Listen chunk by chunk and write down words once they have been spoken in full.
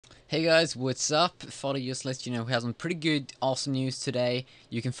Hey guys, what's up? Thought I'd just let you know we have some pretty good, awesome news today.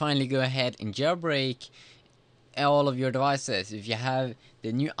 You can finally go ahead and jailbreak all of your devices. If you have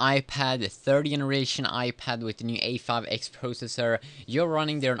the new iPad, the third generation iPad with the new A5X processor, you're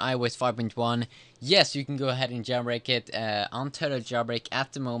running there on iOS 5.1, yes, you can go ahead and jailbreak it. Untethered jailbreak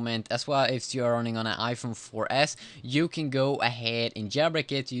at the moment, as well. If you're running on an iPhone 4S, you can go ahead and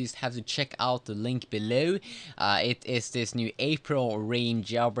jailbreak it. You just have to check out the link below. It is this new AprilRa1n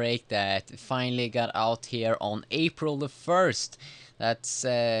jailbreak that finally got out here on April the 1st.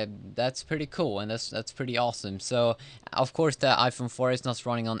 That's pretty cool, and that's pretty awesome. So of course the iPhone 4 is not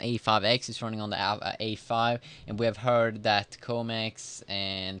running on A5X, it's running on the A5, and we have heard that Comex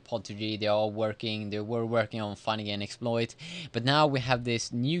and Pod2G, they were working on finding an exploit, but now we have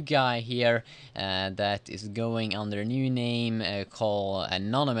this new guy here that is going under a new name called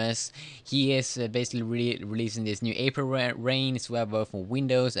Anonymous. He is basically releasing this new AprilRa1n. It's both for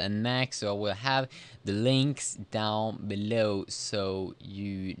Windows and Mac, so we'll have the links down below so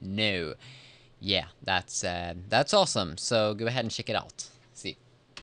you know. Yeah, that's awesome. So go ahead and check it out.